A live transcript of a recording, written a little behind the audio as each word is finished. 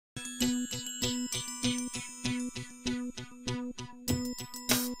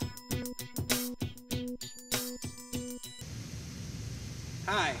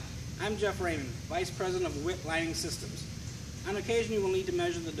Hi, I'm Jeff Raymond, Vice President of Witt Lining Systems. On occasion, you will need to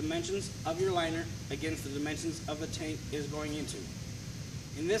measure the dimensions of your liner against the dimensions of the tank it is going into.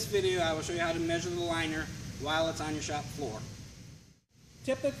 In this video, I will show you how to measure the liner while it's on your shop floor.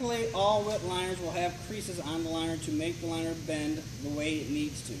 Typically, all Witt liners will have creases on the liner to make the liner bend the way it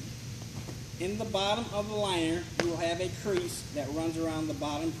needs to. In the bottom of the liner, you will have a crease that runs around the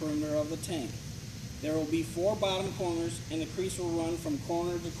bottom perimeter of the tank. There will be 4 bottom corners, and the crease will run from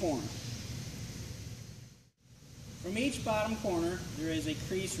corner to corner. From each bottom corner, there is a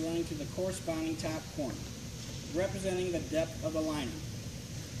crease running to the corresponding top corner, representing the depth of the liner.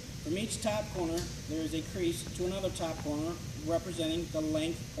 From each top corner, there is a crease to another top corner, representing the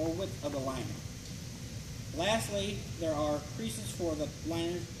length or width of the liner. Lastly, there are creases for the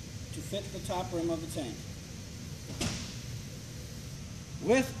liner to fit the top rim of the tank.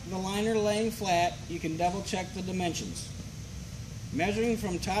 With the liner laying flat, you can double check the dimensions. Measuring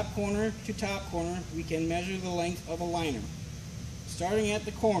from top corner to top corner, we can measure the length of a liner. Starting at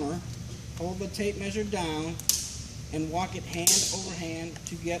the corner, hold the tape measure down and walk it hand over hand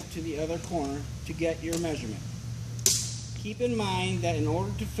to get to the other corner to get your measurement. Keep in mind that in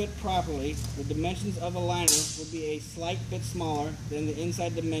order to fit properly, the dimensions of the liner will be a slight bit smaller than the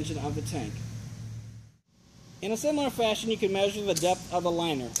inside dimension of the tank. In a similar fashion, you can measure the depth of the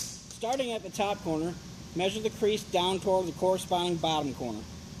liner. Starting at the top corner, measure the crease down toward the corresponding bottom corner.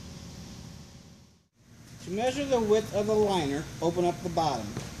 To measure the width of the liner, open up the bottom.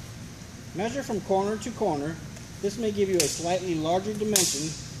 Measure from corner to corner. This may give you a slightly larger dimension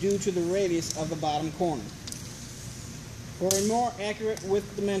due to the radius of the bottom corner. For a more accurate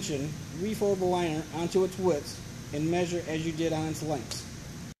width dimension, refold the liner onto its width and measure as you did on its length.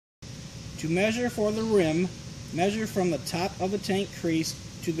 To measure for the rim, measure from the top of the tank crease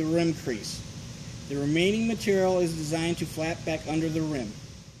to the rim crease. The remaining material is designed to flap back under the rim.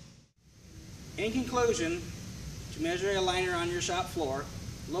 In conclusion, to measure a liner on your shop floor,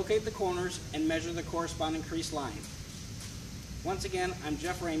 locate the corners and measure the corresponding crease line. Once again, I'm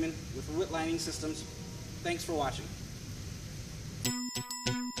Jeff Raymond with Witt Lining Systems. Thanks for watching.